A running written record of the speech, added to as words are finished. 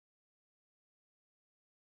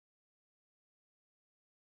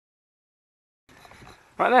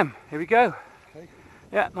Right then, here we go. Okay.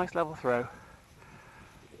 Yeah, nice level throw.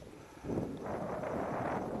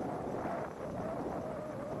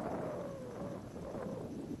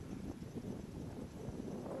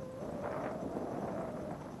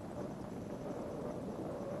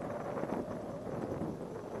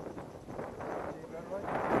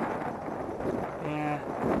 Yeah.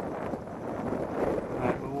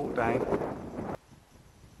 Right, we'll walk down.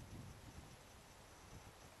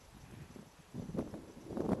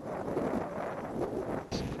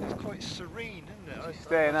 Serene, isn't it? It's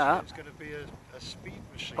staying up. It's going to be a speed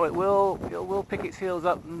machine. Oh, it will pick its heels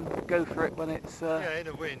up and go for it when it's. Yeah, in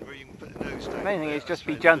a wind where you can put the nose down. The main thing is just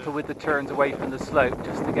be gentle with the turns away from the slope,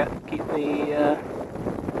 just to keep the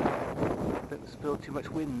don't spill too much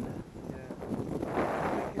wind.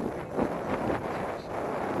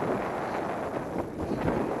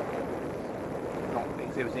 Not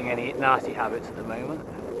exhibiting any nasty habits at the moment.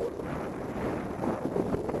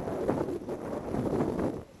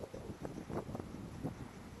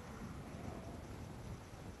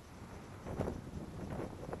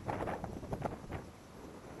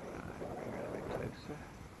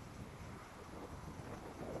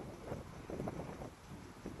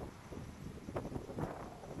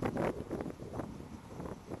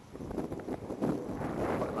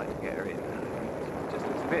 Quite like to get her in. Just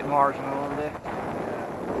looks a bit marginal on there.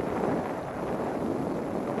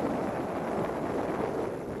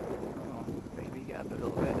 Oh, maybe get up a little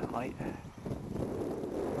bit of height.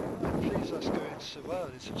 I'm pleased that's going so well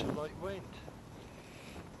in such a light wind.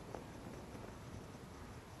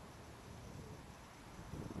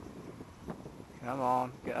 Come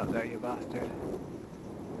on, get up there, you bastard.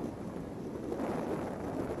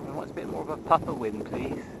 I want a bit more of a puff of wind,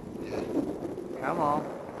 please. Yeah. Come on.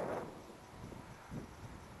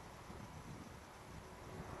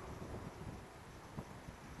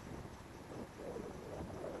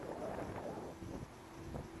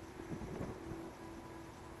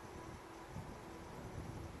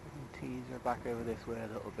 Tease her back over this way a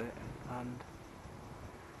little bit and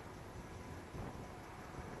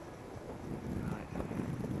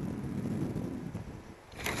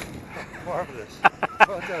Marvellous.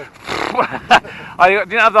 Well done. I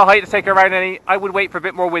didn't have the height to take her around any. I would wait for a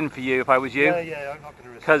bit more wind for you if I was you. Yeah, I'm not going to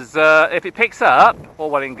risk it. Because if it picks up, all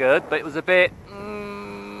well and good, but it was a bit.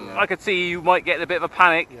 I could see you might get a bit of a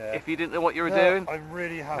panic if you didn't know what you were doing. I'm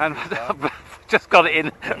really happy with that. Just got it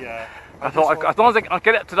in. Yeah. I thought, as long as I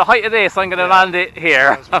get up to the height of this, I'm going to land it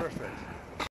here. That was perfect.